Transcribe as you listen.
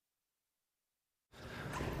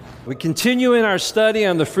We continue in our study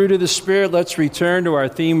on the fruit of the Spirit. Let's return to our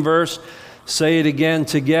theme verse. Say it again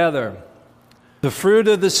together. The fruit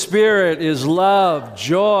of the Spirit is love,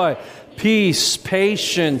 joy, peace,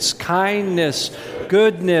 patience, kindness,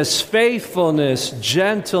 goodness, faithfulness,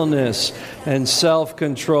 gentleness, and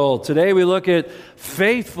self-control. Today we look at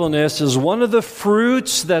faithfulness as one of the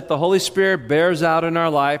fruits that the Holy Spirit bears out in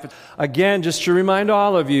our life. Again, just to remind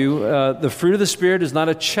all of you, the fruit of the Spirit is not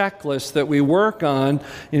a checklist that we work on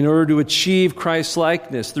in order to achieve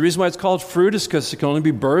Christ-likeness. The reason why it's called fruit is because it can only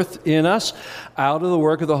be birthed in us out of the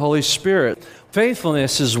work of the Holy Spirit.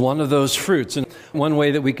 Faithfulness is one of those fruits. And one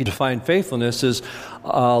way that we can define faithfulness is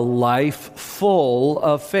a life full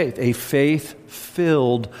of faith, a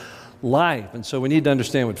faith-filled life. And so we need to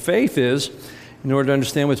understand what faith is in order to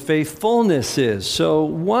understand what faithfulness is. So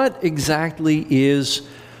what exactly is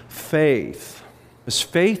faith? Is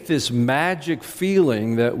faith this magic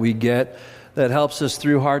feeling that we get that helps us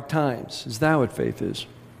through hard times? Is that what faith is?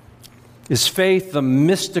 Is faith the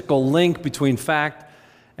mystical link between fact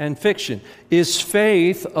and fiction? Is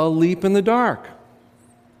faith a leap in the dark?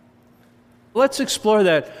 Let's explore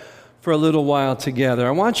that for a little while together.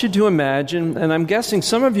 I want you to imagine, and I'm guessing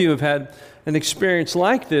some of you have had an experience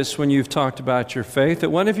like this when you've talked about your faith, that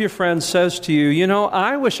one of your friends says to you, you know,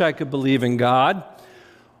 I wish I could believe in God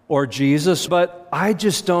or Jesus, but I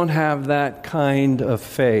just don't have that kind of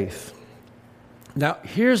faith. Now,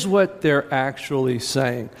 here's what they're actually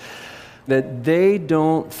saying. That they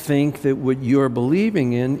don't think that what you're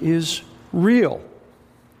believing in is real.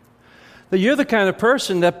 That you're the kind of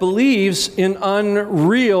person that believes in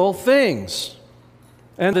unreal things.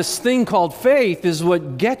 And this thing called faith is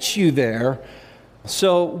what gets you there.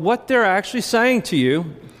 So what they're actually saying to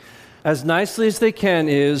you, as nicely as they can,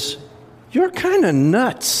 is, you're kind of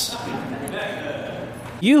nuts.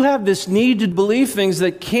 You have this need to believe things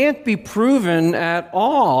that can't be proven at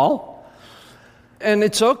all. And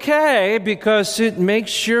it's okay because it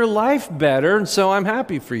makes your life better, and so I'm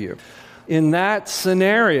happy for you. In that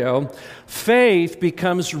scenario, faith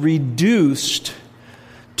becomes reduced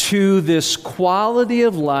to this quality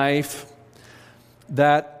of life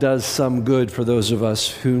that does some good for those of us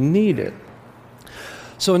who need it.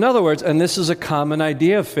 So in other words, and this is a common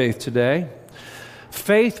idea of faith today,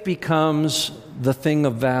 faith becomes the thing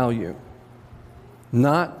of value,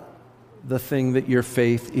 not the thing that your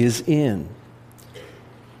faith is in.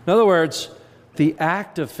 In other words, the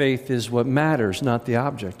act of faith is what matters, not the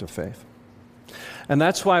object of faith. And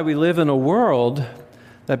that's why we live in a world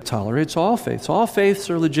that tolerates all faiths. All faiths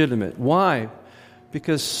are legitimate. Why?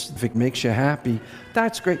 Because if it makes you happy,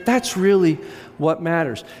 that's great. That's really what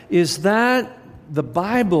matters. Is that the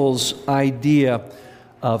Bible's idea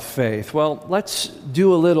of faith? Well, let's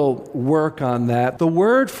do a little work on that. The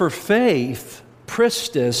word for faith,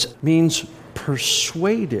 pistis, means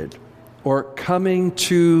persuaded, or coming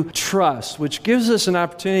to trust, which gives us an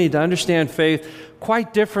opportunity to understand faith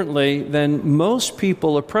quite differently than most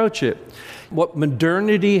people approach it. What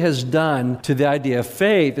modernity has done to the idea of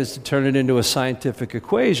faith is to turn it into a scientific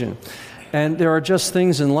equation. And there are just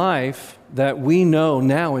things in life that we know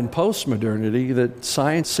now in postmodernity that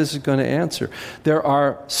science isn't going to answer. There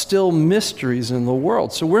are still mysteries in the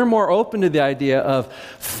world. So we're more open to the idea of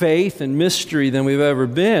faith and mystery than we've ever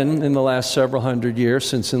been in the last several hundred years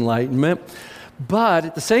since Enlightenment. But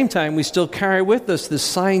at the same time, we still carry with us this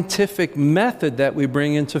scientific method that we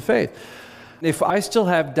bring into faith. If I still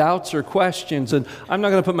have doubts or questions, and I'm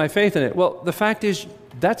not going to put my faith in it, well, the fact is,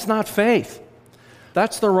 that's not faith.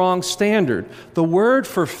 That's the wrong standard. The word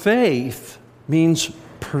for faith means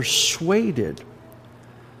persuaded.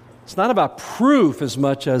 It's not about proof as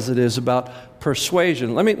much as it is about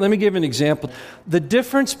persuasion. Let me give an example. The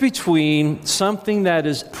difference between something that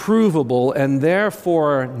is provable and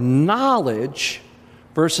therefore knowledge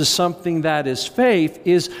versus something that is faith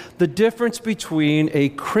is the difference between a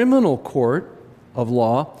criminal court of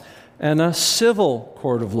law and a civil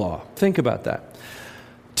court of law. Think about that.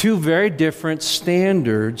 Two very different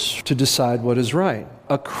standards to decide what is right.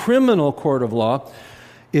 A criminal court of law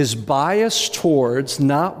is biased towards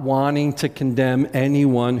not wanting to condemn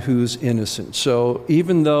anyone who's innocent. So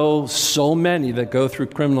even though so many that go through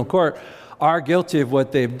criminal court are guilty of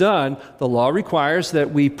what they've done, the law requires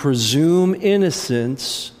that we presume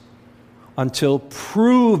innocence until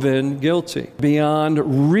proven guilty,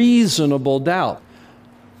 beyond reasonable doubt.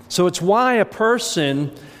 So it's why a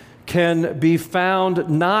person can be found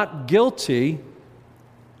not guilty,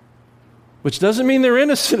 which doesn't mean they're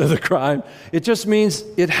innocent of the crime. It just means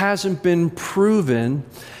it hasn't been proven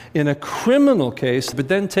in a criminal case, but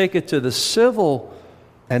then take it to the civil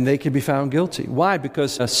and they can be found guilty. Why?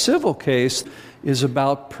 Because a civil case is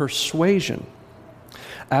about persuasion.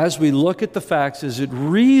 as we look at the facts, is it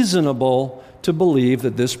reasonable to believe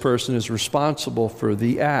that this person is responsible for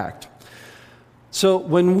the act? So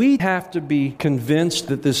when we have to be convinced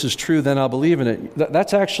that this is true, then I'll believe in it,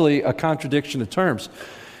 that's actually a contradiction of terms.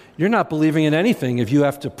 You're not believing in anything if you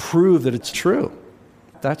have to prove that it's true.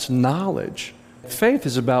 That's knowledge. Faith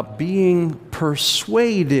is about being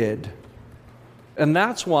persuaded. And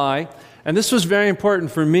that's why, and this was very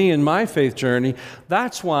important for me in my faith journey,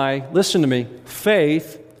 that's why, listen to me,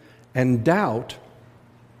 faith and doubt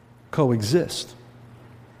coexist.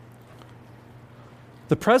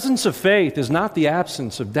 The presence of faith is not the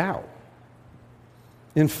absence of doubt.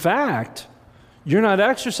 In fact, you're not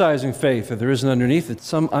exercising faith if there isn't underneath it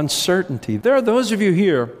some uncertainty. There are those of you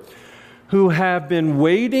here who have been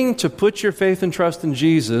waiting to put your faith and trust in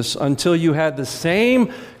Jesus until you had the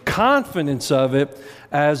same confidence of it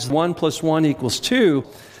as 1 + 1 = 2.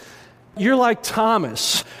 You're like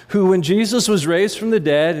Thomas, who when Jesus was raised from the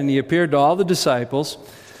dead and he appeared to all the disciples,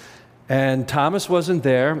 and Thomas wasn't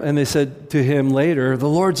there, and they said to him later, "The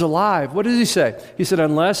Lord's alive." What did he say? He said,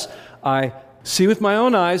 "Unless I see with my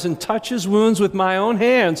own eyes and touch his wounds with my own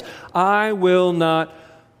hands, I will not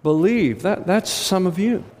believe." That's some of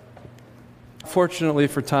you. Fortunately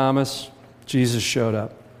for Thomas, Jesus showed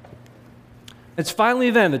up. It's finally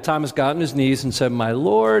then that Thomas got on his knees and said, "My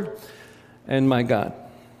Lord and my God."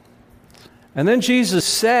 And then Jesus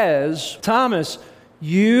says, "Thomas,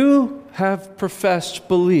 you have professed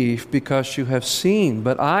belief because you have seen.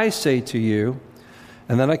 But I say to you,"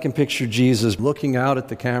 and then I can picture Jesus looking out at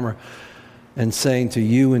the camera and saying to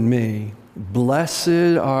you and me,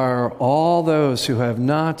 "Blessed are all those who have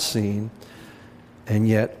not seen and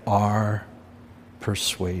yet are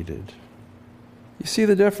persuaded." You see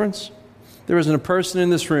the difference? There isn't a person in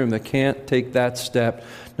this room that can't take that step,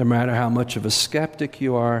 no matter how much of a skeptic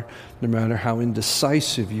you are, no matter how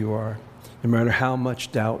indecisive you are, no matter how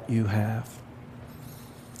much doubt you have.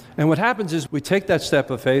 And what happens is we take that step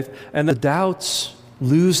of faith, and the doubts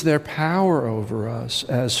lose their power over us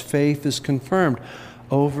as faith is confirmed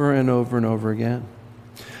over and over and over again.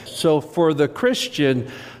 So for the Christian,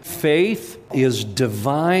 faith is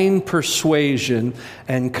divine persuasion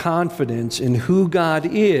and confidence in who God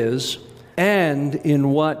is and in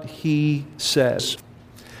what He says.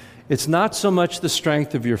 It's not so much the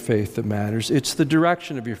strength of your faith that matters, it's the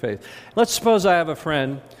direction of your faith. Let's suppose I have a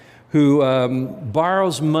friend who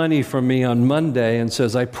borrows money from me on Monday and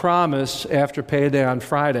says, "I promise after payday on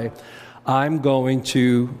Friday, I'm going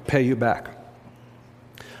to pay you back."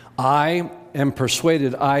 I am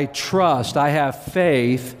persuaded, I trust, I have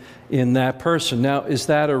faith in that person. Now, is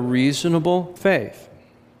that a reasonable faith?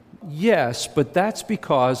 Yes, but that's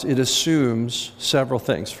because it assumes several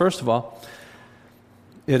things. First of all,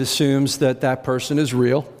 it assumes that that person is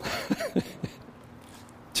real.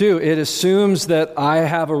 2, it assumes that I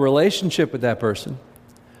have a relationship with that person.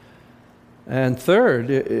 And 3rd,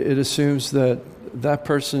 it assumes that that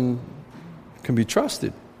person can be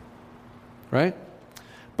trusted, right?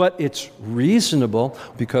 But it's reasonable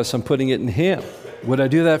because I'm putting it in Him. Would I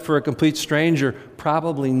do that for a complete stranger?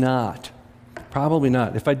 Probably not. Probably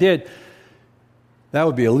not. If I did, that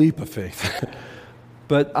would be a leap of faith.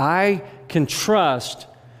 But I can trust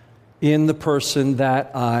in the person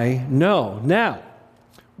that I know. Now,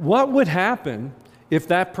 what would happen if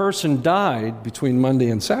that person died between Monday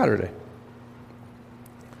and Saturday?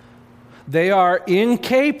 They are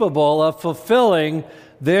incapable of fulfilling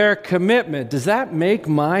their commitment. Does that make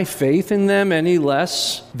my faith in them any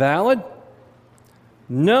less valid?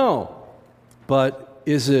 No. But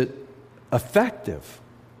is it effective?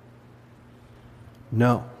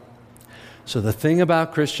 No. So the thing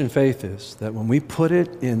about Christian faith is that when we put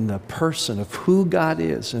it in the person of who God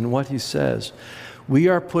is and what He says, we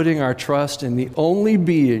are putting our trust in the only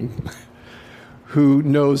being who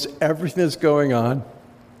knows everything that's going on,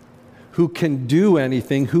 who can do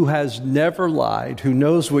anything, who has never lied, who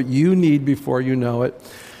knows what you need before you know it,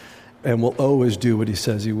 and will always do what He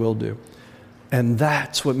says He will do. And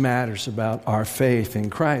that's what matters about our faith in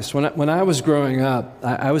Christ. When I was growing up,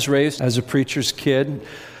 I was raised as a preacher's kid.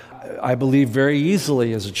 I believed very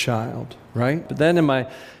easily as a child, right? But then in my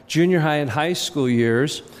junior high and high school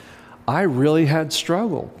years, I really had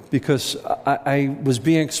struggled because I was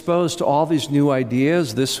being exposed to all these new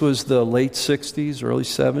ideas. This was the late 60s, early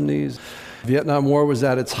 70s. Vietnam War was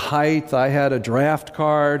at its height. I had a draft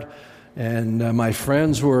card, and my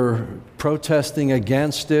friends were protesting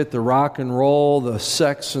against it. The rock and roll, the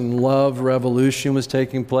sex and love revolution was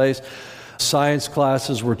taking place. Science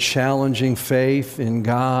classes were challenging faith in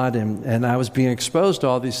God, and I was being exposed to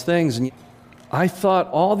all these things. And I thought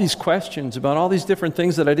all these questions about all these different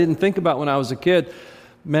things that I didn't think about when I was a kid,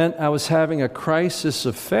 meant I was having a crisis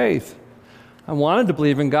of faith. I wanted to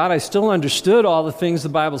believe in God. I still understood all the things the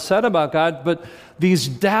Bible said about God, but these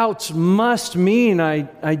doubts must mean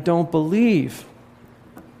I don't believe.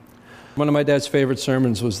 One of my dad's favorite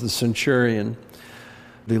sermons was the centurion.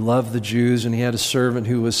 He loved the Jews, and he had a servant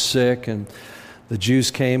who was sick, and the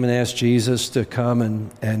Jews came and asked Jesus to come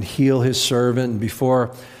and heal his servant. And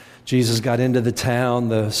before Jesus got into the town,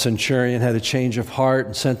 the centurion had a change of heart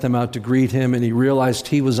and sent them out to greet him, and he realized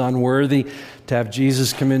he was unworthy to have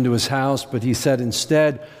Jesus come into his house, but he said,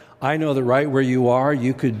 instead, I know that right where you are,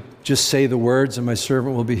 you could just say the words and my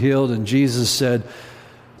servant will be healed. And Jesus said,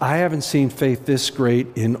 I haven't seen faith this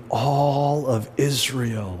great in all of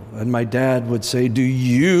Israel. And my dad would say, do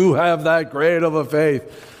you have that great of a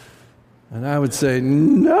faith? And I would say,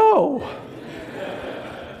 no.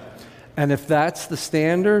 And if that's the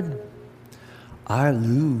standard, I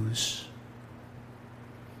lose.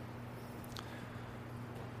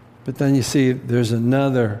 But then you see, there's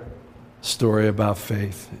another story about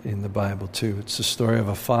faith in the Bible too. It's the story of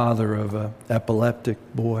a father of an epileptic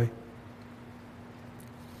boy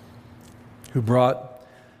who brought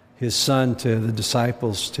his son to the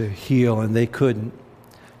disciples to heal, and they couldn't.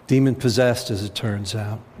 Demon-possessed, as it turns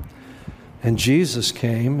out. And Jesus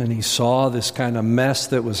came, and he saw this kind of mess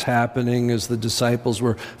that was happening as the disciples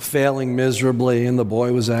were failing miserably, and the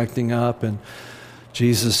boy was acting up. And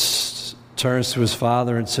Jesus turns to his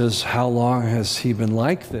father and says, how long has he been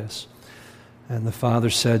like this? And the father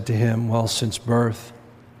said to him, well, since birth.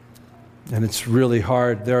 And it's really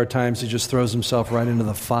hard. There are times he just throws himself right into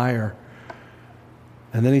the fire.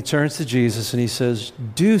 And then he turns to Jesus and he says,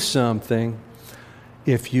 do something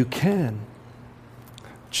if you can.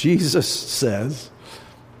 Jesus says,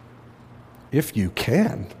 if you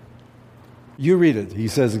can. You read it. He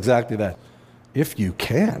says exactly that. If you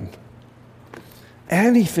can.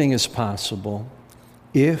 Anything is possible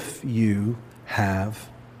if you have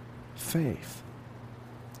faith.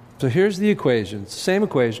 So here's the equation. It's the same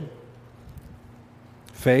equation.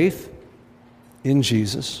 Faith in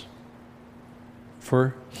Jesus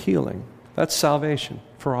for healing. That's salvation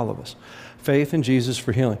for all of us. Faith in Jesus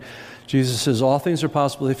for healing. Jesus says all things are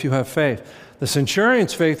possible if you have faith. The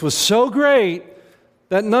centurion's faith was so great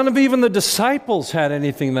that none of even the disciples had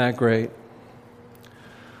anything that great.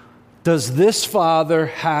 Does this father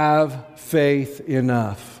have faith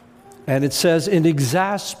enough? And it says in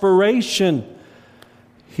exasperation,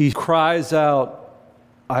 he cries out,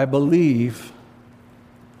 I believe.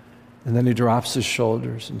 And then he drops his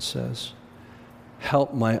shoulders and says,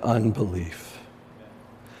 help my unbelief.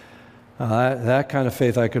 That kind of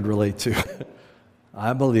faith I could relate to.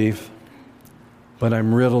 I believe, but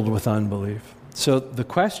I'm riddled with unbelief. So the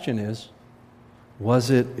question is,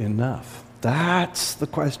 was it enough? That's the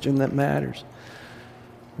question that matters.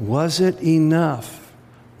 Was it enough?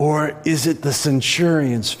 Or is it the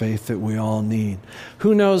centurion's faith that we all need?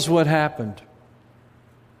 Who knows what happened?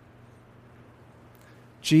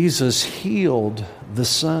 Jesus healed the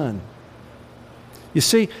son. You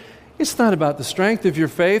see, it's not about the strength of your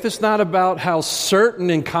faith. It's not about how certain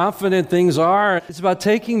and confident things are. It's about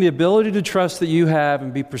taking the ability to trust that you have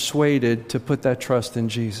and be persuaded to put that trust in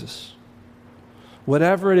Jesus.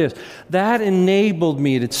 Whatever it is. That enabled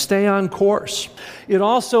me to stay on course. It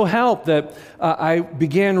also helped that I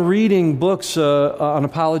began reading books on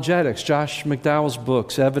apologetics, Josh McDowell's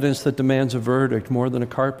books, Evidence That Demands a Verdict, More Than a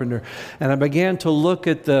Carpenter. And I began to look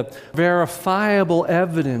at the verifiable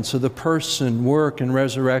evidence of the person, work, and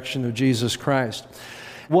resurrection of Jesus Christ.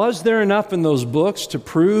 Was there enough in those books to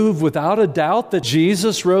prove without a doubt that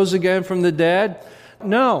Jesus rose again from the dead?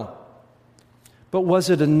 No. But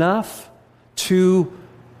was it enough to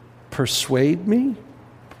persuade me?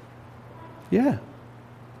 Yeah.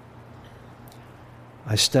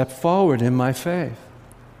 I stepped forward in my faith.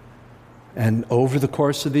 And over the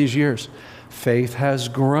course of these years, faith has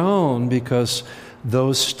grown because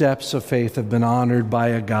those steps of faith have been honored by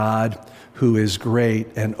a God who is great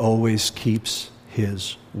and always keeps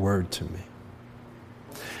his word to me.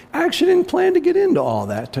 I actually didn't plan to get into all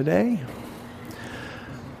that today.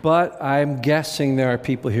 But I'm guessing there are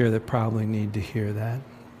people here that probably need to hear that.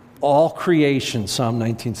 All creation, Psalm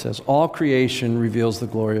 19 says, all creation reveals the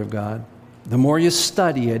glory of God. The more you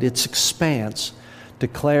study it, its expanse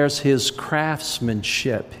declares his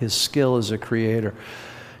craftsmanship, his skill as a creator.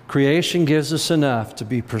 Creation gives us enough to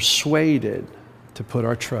be persuaded to put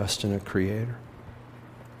our trust in a creator.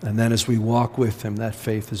 And then as we walk with him, that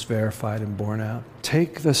faith is verified and borne out.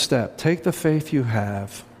 Take the step. Take the faith you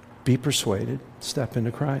have. Be persuaded. Step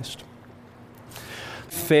into Christ.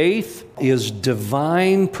 Faith is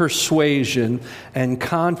divine persuasion and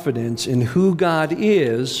confidence in who God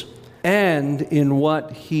is and in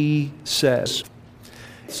what He says.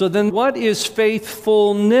 So then what is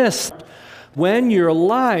faithfulness? When your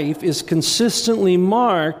life is consistently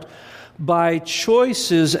marked by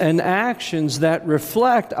choices and actions that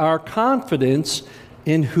reflect our confidence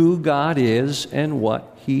in who God is and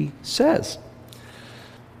what He says.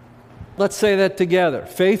 Let's say that together.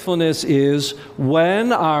 Faithfulness is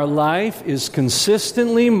when our life is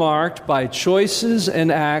consistently marked by choices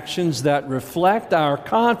and actions that reflect our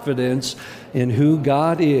confidence in who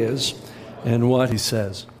God is and what He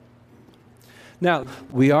says. Now,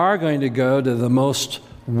 we are going to go to the most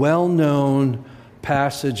well-known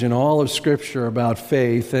passage in all of Scripture about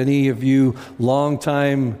faith. Any of you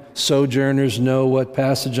longtime sojourners know what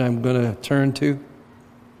passage I'm going to turn to?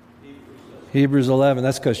 Hebrews 11.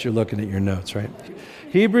 That's because you're looking at your notes, right?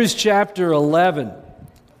 Hebrews chapter 11.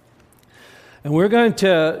 And we're going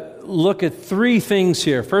to look at three things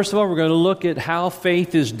here. First of all, we're going to look at how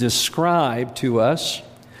faith is described to us.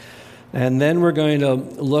 And then we're going to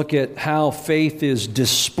look at how faith is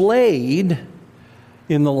displayed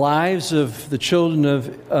in the lives of the children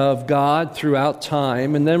of God throughout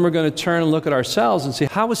time. And then we're going to turn and look at ourselves and see,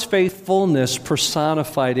 how is faithfulness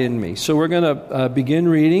personified in me? So we're going to begin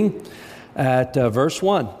reading at verse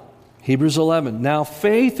 1, Hebrews 11. Now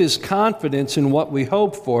faith is confidence in what we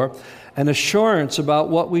hope for and assurance about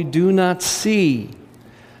what we do not see.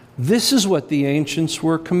 This is what the ancients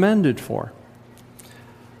were commended for.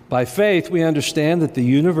 By faith, we understand that the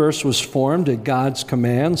universe was formed at God's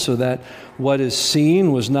command so that what is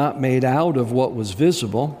seen was not made out of what was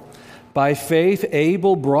visible. By faith,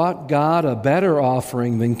 Abel brought God a better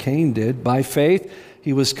offering than Cain did. By faith,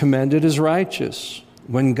 he was commended as righteous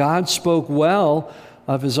when God spoke well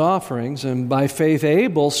of his offerings. And by faith,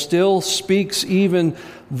 Abel still speaks even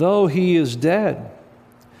though he is dead.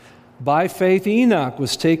 By faith, Enoch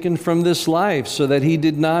was taken from this life so that he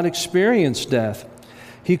did not experience death.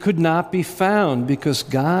 He could not be found because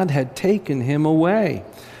God had taken him away.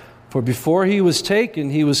 For before he was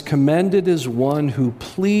taken, he was commended as one who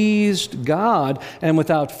pleased God. And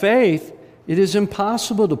without faith, it is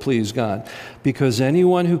impossible to please God, because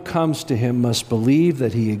anyone who comes to Him must believe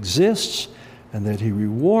that He exists and that He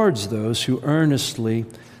rewards those who earnestly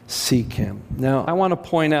seek Him. Now, I want to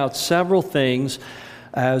point out several things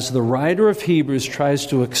as the writer of Hebrews tries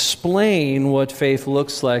to explain what faith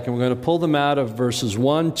looks like, and we're going to pull them out of verses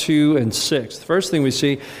 1, 2, and 6. The first thing we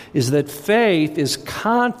see is that faith is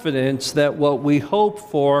confidence that what we hope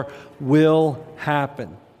for will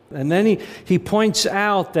happen. And then he points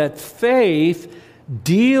out that faith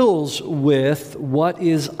deals with what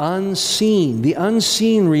is unseen, the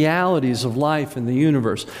unseen realities of life in the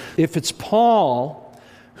universe. If it's Paul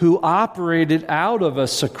who operated out of a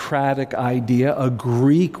Socratic idea, a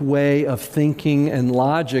Greek way of thinking and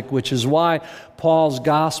logic, which is why Paul's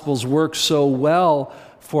Gospels work so well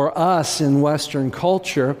for us in Western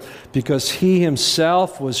culture, because he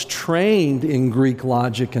himself was trained in Greek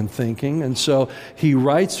logic and thinking, and so he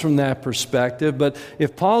writes from that perspective. But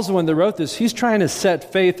if Paul's the one that wrote this, he's trying to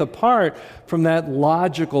set faith apart from that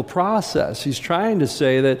logical process. He's trying to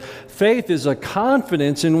say that faith is a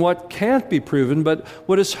confidence in what can't be proven, but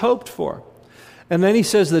what is hoped for. And then he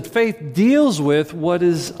says that faith deals with what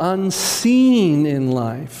is unseen in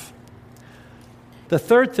life. The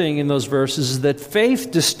third thing in those verses is that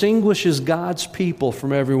faith distinguishes God's people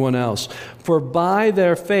from everyone else. For by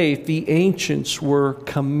their faith, the ancients were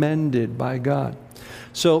commended by God.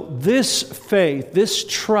 So this faith, this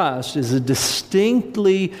trust is a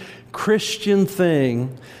distinctly Christian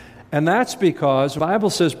thing. And that's because the Bible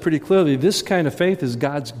says pretty clearly this kind of faith is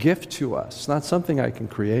God's gift to us. It's not something I can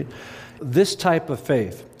create. This type of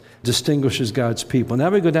faith distinguishes God's people. Now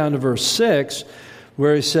we go down to verse 6.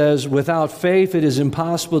 Where he says, without faith it is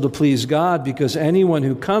impossible to please God, because anyone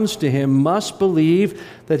who comes to Him must believe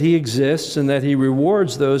that He exists and that He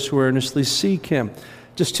rewards those who earnestly seek Him.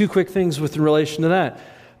 Just two quick things with relation to that.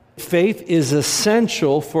 Faith is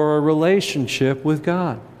essential for a relationship with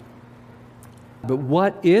God. But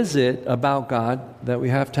what is it about God that we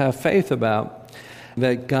have to have faith about?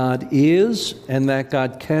 That God is and that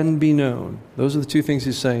God can be known. Those are the two things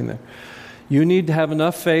he's saying there. You need to have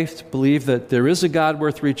enough faith to believe that there is a God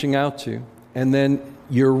worth reaching out to, and then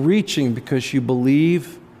you're reaching because you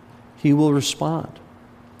believe He will respond.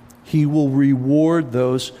 He will reward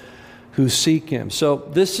those who seek Him. So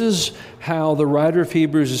this is how the writer of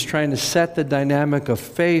Hebrews is trying to set the dynamic of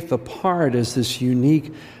faith apart as this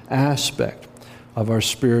unique aspect of our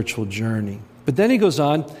spiritual journey. But then he goes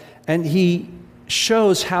on and he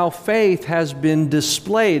shows how faith has been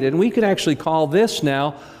displayed, and we could actually call this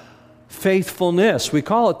now faithfulness. We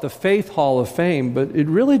call it the Faith Hall of Fame, but it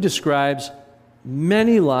really describes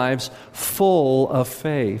Many lives full of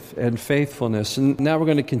faith and faithfulness. And now we're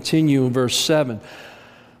going to continue in verse 7.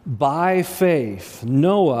 By faith,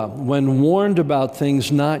 Noah, when warned about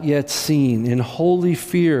things not yet seen, in holy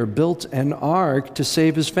fear, built an ark to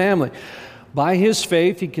save his family. By his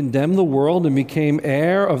faith, he condemned the world and became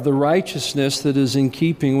heir of the righteousness that is in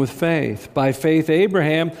keeping with faith. By faith,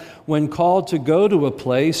 Abraham, when called to go to a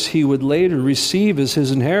place he would later receive as his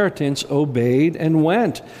inheritance, obeyed and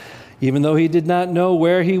went, even though he did not know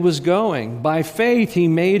where he was going. By faith, he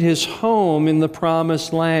made his home in the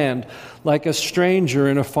promised land, like a stranger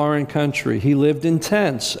in a foreign country. He lived in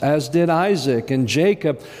tents, as did Isaac and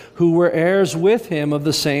Jacob, who were heirs with him of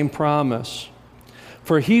the same promise.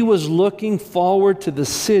 For he was looking forward to the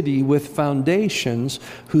city with foundations,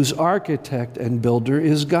 whose architect and builder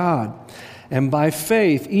is God. And by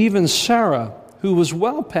faith, even Sarah, who was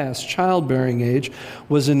well past childbearing age,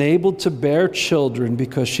 was enabled to bear children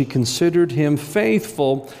because she considered him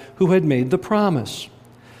faithful who had made the promise.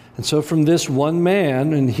 And so from this one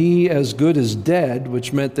man, and he as good as dead,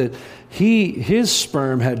 which meant that his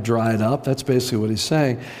sperm had dried up, that's basically what he's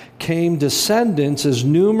saying, came descendants as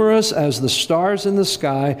numerous as the stars in the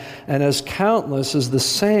sky and as countless as the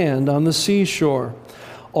sand on the seashore.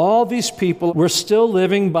 All these people were still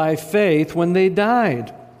living by faith when they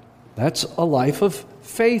died. That's a life of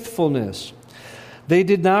faithfulness. They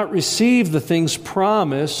did not receive the things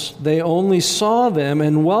promised. They only saw them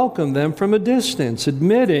and welcomed them from a distance,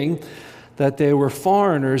 admitting that they were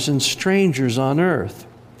foreigners and strangers on earth.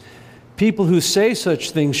 People who say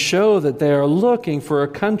such things show that they are looking for a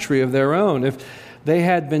country of their own. If they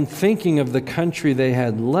had been thinking of the country they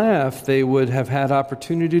had left, they would have had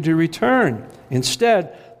opportunity to return.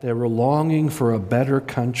 Instead, they were longing for a better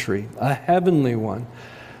country, a heavenly one.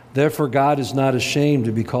 Therefore, God is not ashamed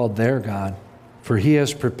to be called their God, for he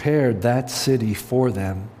has prepared that city for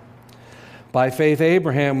them. By faith,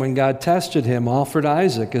 Abraham, when God tested him, offered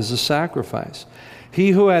Isaac as a sacrifice. He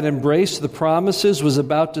who had embraced the promises was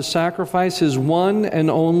about to sacrifice his one and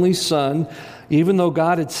only son, even though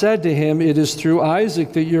God had said to him, "It is through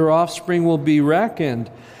Isaac that your offspring will be reckoned."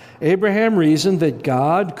 Abraham reasoned that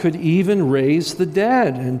God could even raise the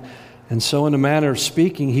dead, and so in a manner of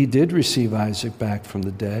speaking, he did receive Isaac back from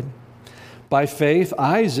the dead. By faith,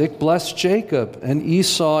 Isaac blessed Jacob and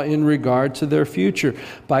Esau in regard to their future.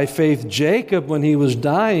 By faith, Jacob, when he was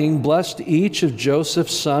dying, blessed each of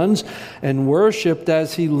Joseph's sons and worshipped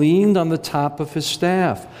as he leaned on the top of his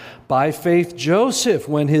staff. By faith, Joseph,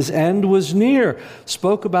 when his end was near,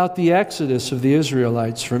 spoke about the exodus of the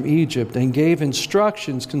Israelites from Egypt and gave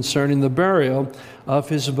instructions concerning the burial of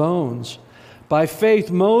his bones. By faith,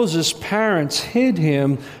 Moses' parents hid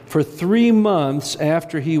him for 3 months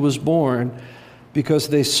after he was born because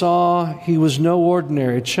they saw he was no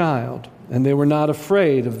ordinary child, and they were not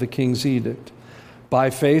afraid of the king's edict.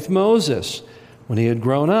 By faith, Moses, when he had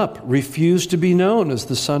grown up, refused to be known as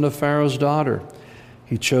the son of Pharaoh's daughter.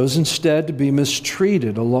 He chose instead to be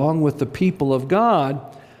mistreated along with the people of God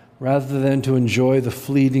rather than to enjoy the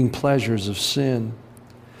fleeting pleasures of sin.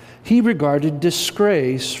 He regarded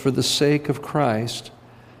disgrace for the sake of Christ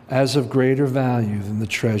as of greater value than the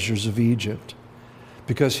treasures of Egypt,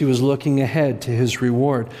 because he was looking ahead to his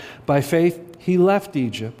reward. By faith, he left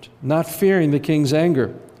Egypt, not fearing the king's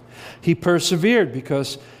anger. He persevered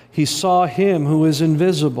because he saw him who is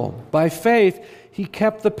invisible. By faith, he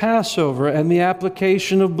kept the Passover and the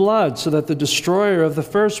application of blood so that the destroyer of the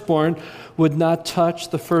firstborn would not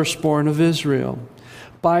touch the firstborn of Israel.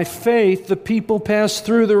 By faith, the people passed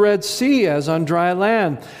through the Red Sea as on dry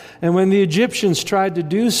land, and when the Egyptians tried to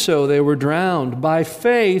do so, they were drowned. By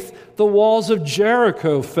faith, the walls of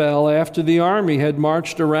Jericho fell after the army had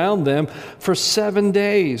marched around them for 7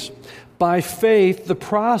 days. By faith, the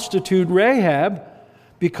prostitute Rahab,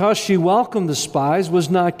 because she welcomed the spies,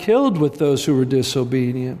 was not killed with those who were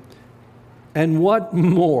disobedient. And what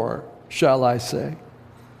more shall I say?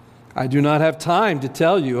 I do not have time to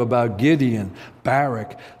tell you about Gideon,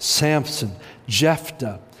 Barak, Samson,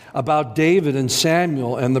 Jephthah, about David and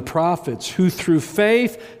Samuel and the prophets, who through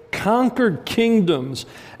faith conquered kingdoms,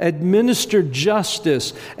 administered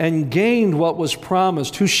justice, and gained what was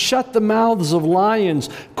promised, who shut the mouths of lions,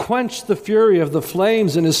 quenched the fury of the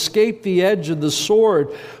flames, and escaped the edge of the sword,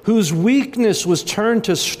 whose weakness was turned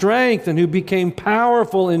to strength, and who became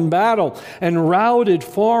powerful in battle and routed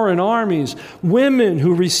foreign armies, women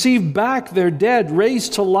who received back their dead,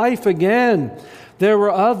 raised to life again. There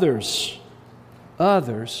were others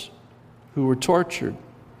who were tortured,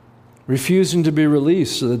 refusing to be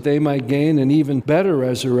released so that they might gain an even better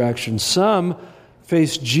resurrection. Some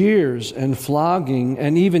faced jeers and flogging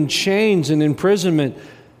and even chains and imprisonment.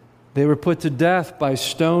 They were put to death by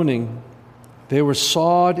stoning. They were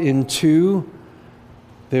sawed in two.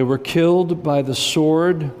 They were killed by the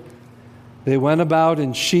sword. They went about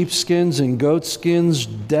in sheepskins and goatskins,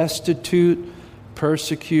 destitute,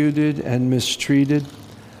 persecuted, and mistreated.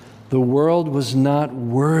 The world was not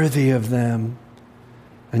worthy of them.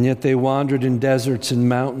 And yet they wandered in deserts and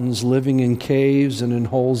mountains, living in caves and in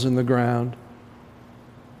holes in the ground.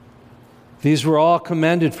 These were all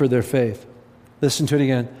commended for their faith. Listen to it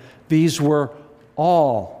again. These were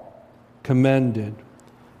all commended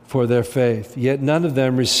for their faith. Yet none of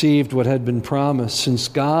them received what had been promised, since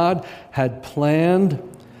God had planned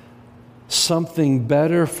something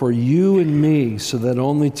better for you and me, so that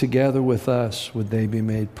only together with us would they be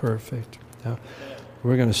made perfect. Now,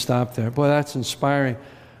 we're going to stop there. Boy, that's inspiring.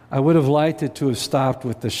 I would have liked it to have stopped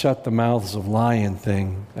with the shut the mouths of lion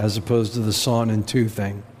thing, as opposed to the sawn in two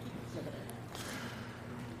thing.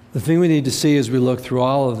 The thing we need to see as we look through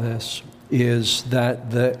all of this is that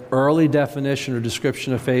the early definition or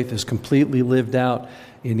description of faith is completely lived out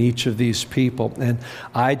in each of these people. And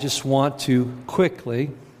I just want to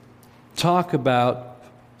quickly talk about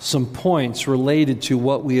some points related to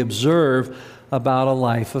what we observe about a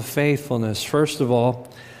life of faithfulness. First of all,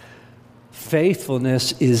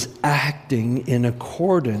 faithfulness is acting in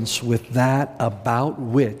accordance with that about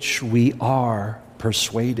which we are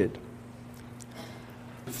persuaded.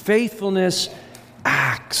 Faithfulness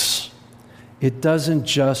acts. It doesn't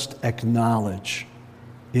just acknowledge.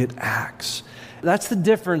 It acts. That's the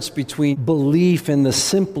difference between belief in the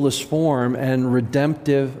simplest form and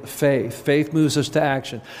redemptive faith. Faith moves us to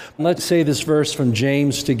action. Let's say this verse from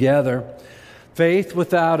James together. Faith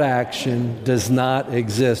without action does not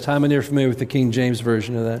exist. How many are familiar with the King James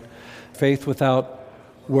Version of that? Faith without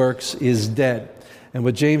works is dead. And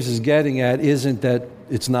what James is getting at isn't that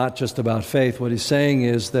it's not just about faith. What he's saying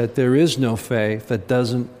is that there is no faith that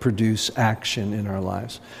doesn't produce action in our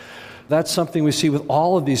lives. That's something we see with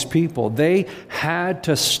all of these people. They had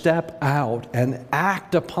to step out and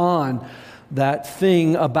act upon that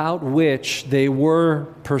thing about which they were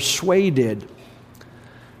persuaded.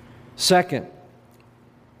 Second,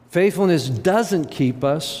 faithfulness doesn't keep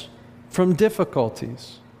us from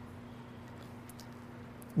difficulties.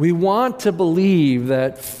 We want to believe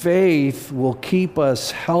that faith will keep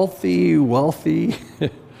us healthy, wealthy,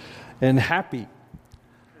 and happy.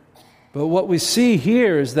 But what we see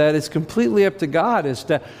here is that it's completely up to God as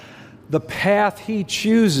to the path He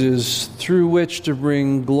chooses through which to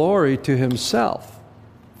bring glory to Himself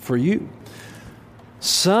for you.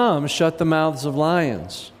 Some shut the mouths of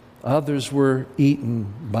lions. Others were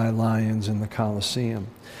eaten by lions in the Colosseum.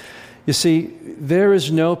 You see, there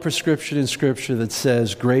is no prescription in Scripture that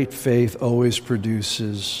says great faith always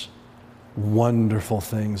produces wonderful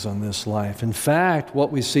things on this life. In fact,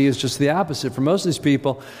 what we see is just the opposite. For most of these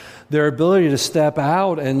people, their ability to step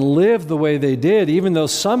out and live the way they did, even though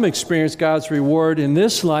some experienced God's reward in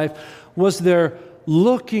this life, was their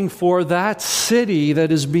looking for that city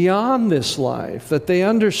that is beyond this life, that they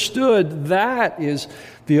understood that is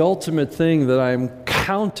the ultimate thing that I'm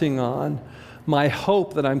counting on, my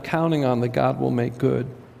hope that I'm counting on that God will make good.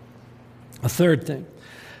 A third thing,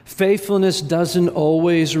 faithfulness doesn't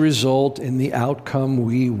always result in the outcome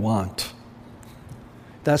we want.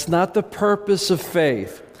 That's not the purpose of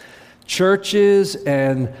faith. Churches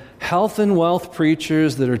and health and wealth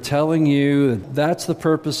preachers that are telling you that that's the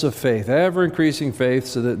purpose of faith, ever-increasing faith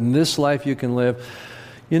so that in this life you can live.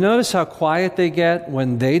 You notice how quiet they get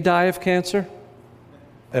when they die of cancer?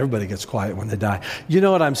 Everybody gets quiet when they die. You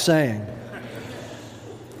know what I'm saying?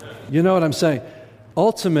 You know what I'm saying?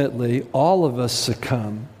 Ultimately, all of us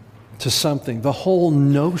succumb to something. The whole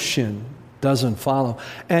notion doesn't follow.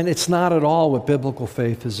 And it's not at all what biblical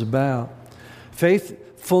faith is about.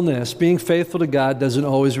 Faithfulness, being faithful to God, doesn't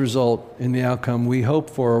always result in the outcome we hope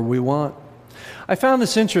for or we want. I found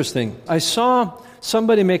this interesting. I saw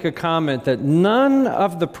somebody make a comment that none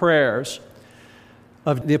of the prayers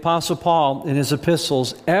of the Apostle Paul in his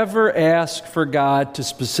epistles ever ask for God to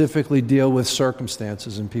specifically deal with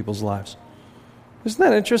circumstances in people's lives. Isn't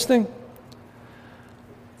that interesting?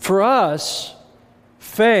 For us,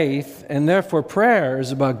 faith and therefore prayer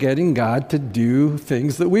is about getting God to do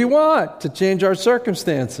things that we want, to change our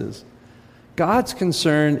circumstances. God's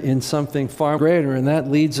concerned in something far greater, and that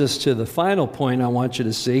leads us to the final point I want you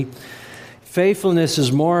to see. Faithfulness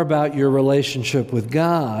is more about your relationship with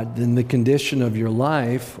God than the condition of your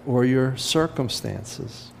life or your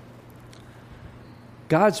circumstances.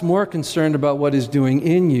 God's more concerned about what He's doing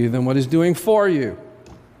in you than what He's doing for you.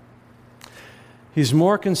 He's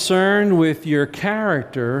more concerned with your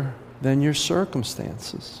character than your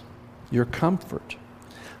circumstances, your comfort.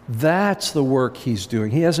 That's the work He's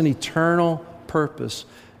doing. He has an eternal purpose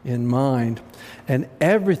in mind. And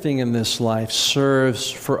everything in this life serves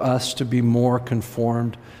for us to be more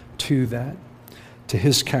conformed to that, to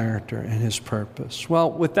His character and His purpose.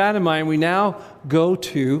 Well, with that in mind, we now go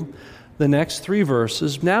to the next 3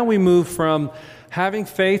 verses. Now we move from having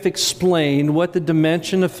faith explained what the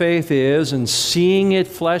dimension of faith is and seeing it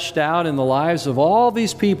fleshed out in the lives of all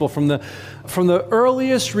these people from the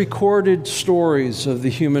earliest recorded stories of the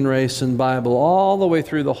human race in the Bible all the way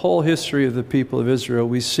through the whole history of the people of Israel.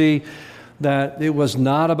 We see that it was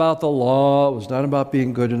not about the law, it was not about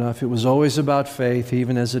being good enough, it was always about faith,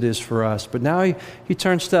 even as it is for us. But now he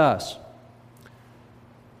turns to us.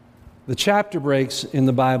 The chapter breaks in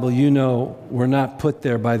the Bible, were not put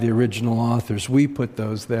there by the original authors. We put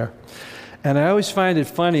those there. And I always find it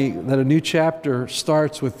funny that a new chapter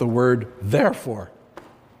starts with the word therefore.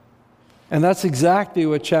 And that's exactly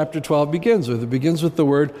what chapter 12 begins with. It begins with the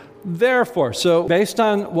word therefore. So based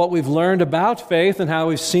on what we've learned about faith and how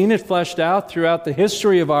we've seen it fleshed out throughout the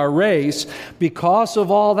history of our race, because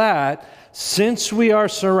of all that, since we are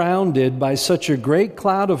surrounded by such a great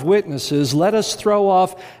cloud of witnesses, let us throw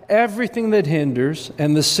off everything that hinders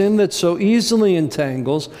and the sin that so easily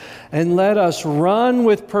entangles, and let us run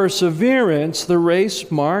with perseverance the race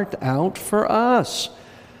marked out for us,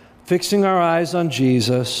 fixing our eyes on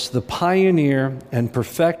Jesus, the pioneer and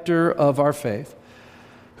perfecter of our faith,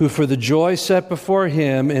 who for the joy set before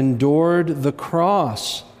Him endured the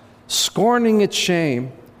cross, scorning its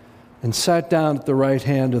shame, and sat down at the right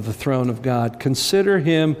hand of the throne of God. Consider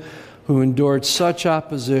Him who endured such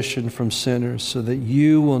opposition from sinners, so that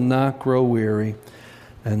you will not grow weary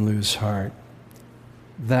and lose heart.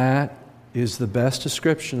 That is the best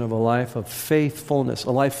description of a life of faithfulness,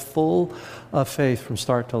 a life full of faith from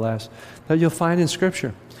start to last, that you'll find in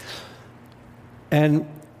Scripture. And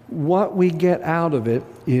what we get out of it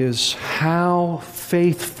is how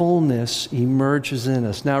faithfulness emerges in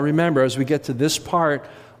us. Now remember, as we get to this part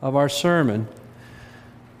of our sermon,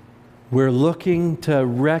 we're looking to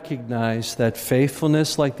recognize that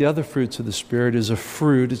faithfulness, like the other fruits of the Spirit, is a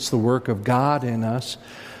fruit. It's the work of God in us.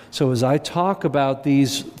 So as I talk about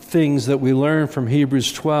these things that we learn from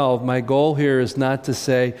Hebrews 12, my goal here is not to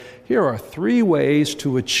say, here are 3 ways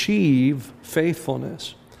to achieve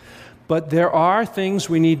faithfulness. But there are things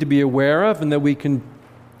we need to be aware of and that we can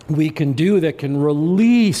do that can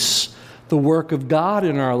release the work of God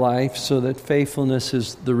in our life so that faithfulness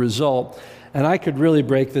is the result. And I could really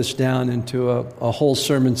break this down into a whole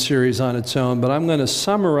sermon series on its own, but I'm going to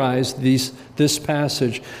summarize this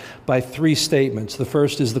passage by 3 statements. The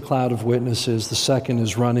first is the cloud of witnesses, the second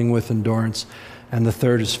is running with endurance, and the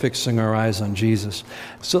third is fixing our eyes on Jesus.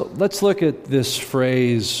 So let's look at this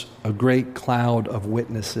phrase, a great cloud of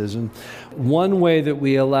witnesses. And one way that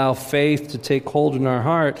we allow faith to take hold in our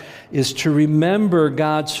heart is to remember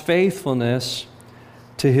God's faithfulness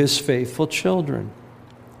to His faithful children.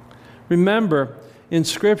 Remember, in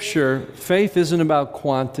Scripture, faith isn't about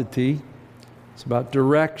quantity. It's about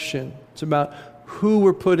direction. It's about who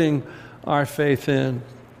we're putting our faith in.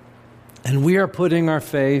 And we are putting our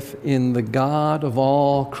faith in the God of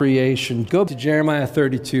all creation. Go to Jeremiah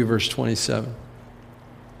 32, verse 27.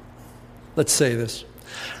 Let's say this.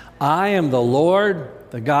 I am the Lord,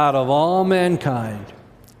 the God of all mankind.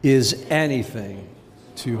 Is anything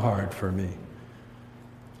too hard for me?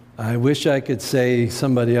 I wish I could say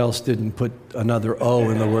somebody else didn't put another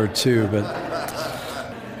O in the word too, but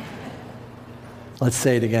let's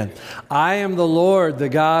say it again. I am the Lord, the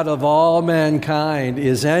God of all mankind.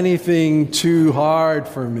 Is anything too hard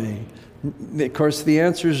for me? Of course, the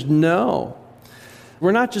answer is no.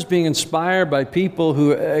 We're not just being inspired by people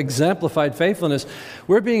who exemplified faithfulness.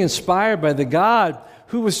 We're being inspired by the God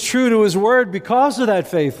who was true to His word because of that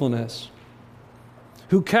faithfulness,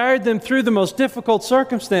 who carried them through the most difficult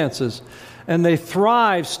circumstances. And they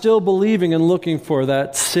thrive still believing and looking for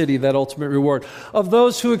that city, that ultimate reward. Of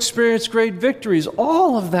those who experienced great victories,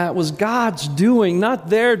 all of that was God's doing, not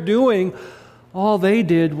their doing. All they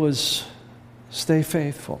did was stay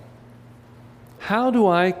faithful. How do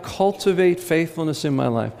I cultivate faithfulness in my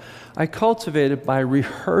life? I cultivate it by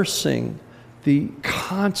rehearsing the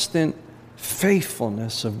constant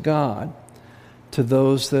faithfulness of God to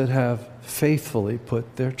those that have faithfully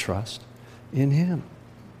put their trust in Him.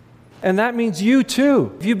 And that means you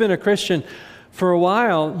too. If you've been a Christian for a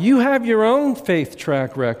while, you have your own faith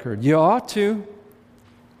track record. You ought to.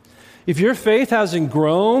 If your faith hasn't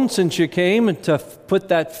grown since you came and to put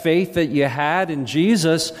that faith that you had in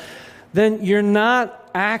Jesus, then you're not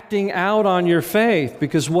acting out on your faith.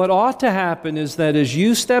 Because what ought to happen is that as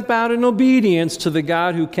you step out in obedience to the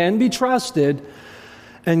God who can be trusted,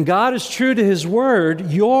 and God is true to His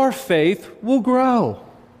word, your faith will grow.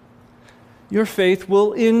 your faith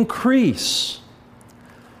will increase.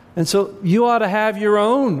 And so you ought to have your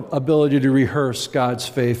own ability to rehearse God's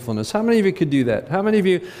faithfulness. How many of you could do that? How many of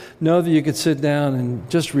you know that you could sit down and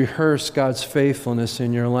just rehearse God's faithfulness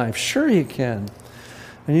in your life? Sure you can.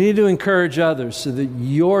 And you need to encourage others so that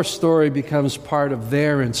your story becomes part of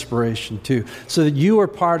their inspiration too, so that you are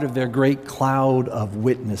part of their great cloud of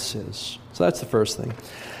witnesses. So that's the first thing.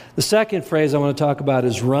 The second phrase I want to talk about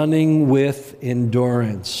is running with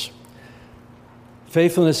endurance.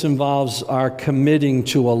 Faithfulness involves our committing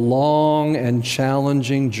to a long and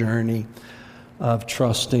challenging journey of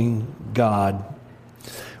trusting God.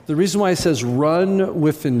 The reason why it says run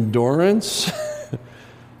with endurance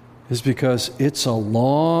is because it's a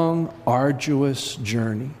long, arduous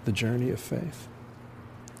journey, the journey of faith.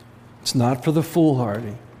 It's not for the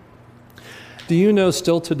foolhardy. Do you know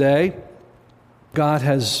still today, God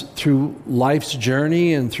has, through life's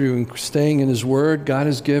journey and through staying in His Word, God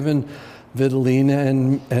has given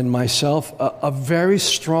Vitalina and myself a very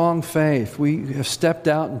strong faith. We have stepped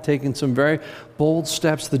out and taken some very bold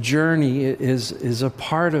steps. The journey is a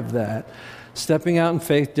part of that. Stepping out in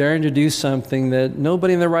faith, daring to do something that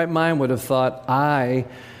nobody in their right mind would have thought I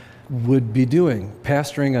would be doing.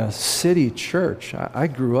 Pastoring a city church. I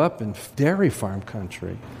grew up in dairy farm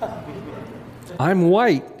country. I'm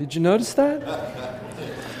white. Did you notice that?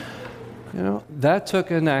 You know, that took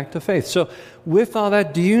an act of faith. So with all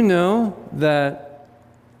that, do you know that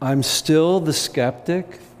I'm still the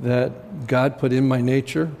skeptic that God put in my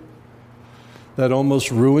nature? That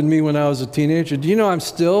almost ruined me when I was a teenager? Do you know I'm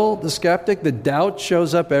still the skeptic? The doubt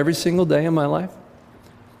shows up every single day in my life.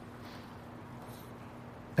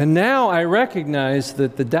 And now I recognize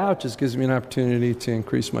that the doubt just gives me an opportunity to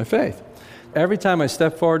increase my faith. Every time I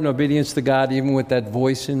step forward in obedience to God, even with that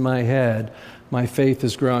voice in my head, my faith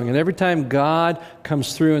is growing. And every time God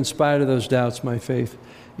comes through in spite of those doubts, my faith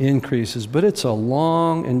increases. But it's a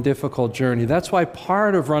long and difficult journey. That's why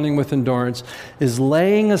part of running with endurance is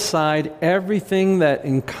laying aside everything that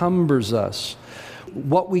encumbers us.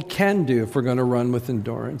 What we can do if we're going to run with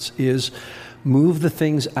endurance is move the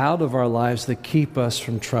things out of our lives that keep us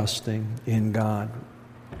from trusting in God.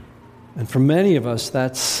 And for many of us,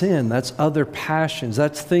 that's sin, that's other passions,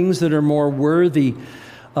 that's things that are more worthy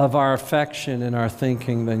of our affection and our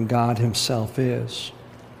thinking than God Himself is.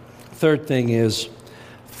 Third thing is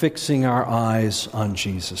fixing our eyes on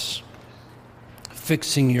Jesus.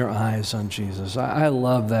 Fixing your eyes on Jesus. I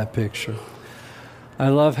love that picture. I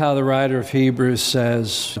love how the writer of Hebrews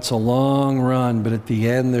says it's a long run, but at the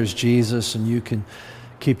end there's Jesus, and you can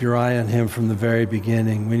keep your eye on Him from the very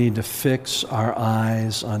beginning. We need to fix our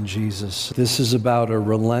eyes on Jesus. This is about a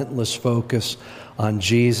relentless focus on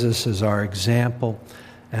Jesus as our example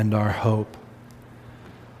and our hope.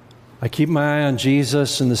 I keep my eye on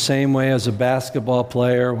Jesus in the same way as a basketball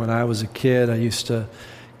player. When I was a kid, I used to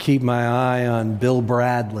keep my eye on Bill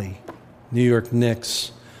Bradley, New York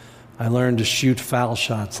Knicks. I learned to shoot foul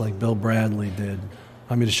shots like Bill Bradley did.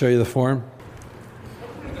 Want me to show you the form?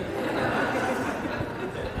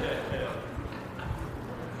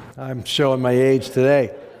 I'm showing my age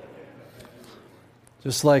today.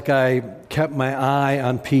 Just like I kept my eye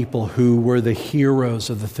on people who were the heroes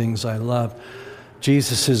of the things I love.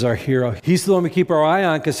 Jesus is our hero. He's the one we keep our eye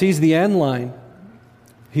on because He's the end line.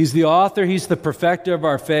 He's the author. He's the perfecter of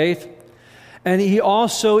our faith. And He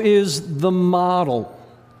also is the model.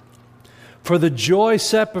 For the joy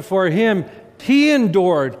set before Him, He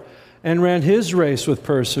endured and ran His race with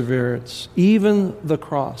perseverance, even the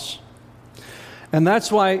cross. And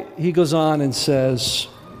that's why He goes on and says,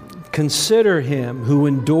 consider Him who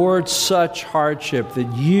endured such hardship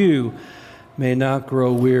that you may not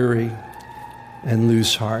grow weary and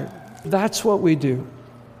lose heart. That's what we do.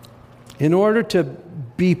 In order to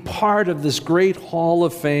be part of this great hall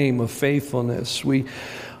of fame of faithfulness, we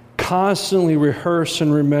constantly rehearse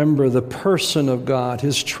and remember the person of God,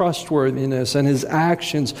 His trustworthiness, and His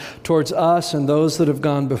actions towards us and those that have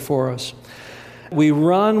gone before us. We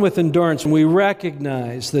run with endurance, and we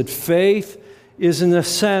recognize that faith is, in a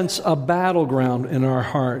sense, a battleground in our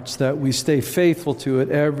hearts, that we stay faithful to it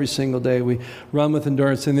every single day. We run with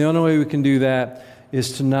endurance, and the only way we can do that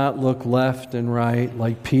is to not look left and right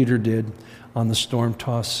like Peter did on the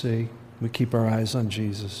storm-tossed sea. We keep our eyes on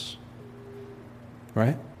Jesus.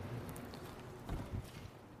 Right?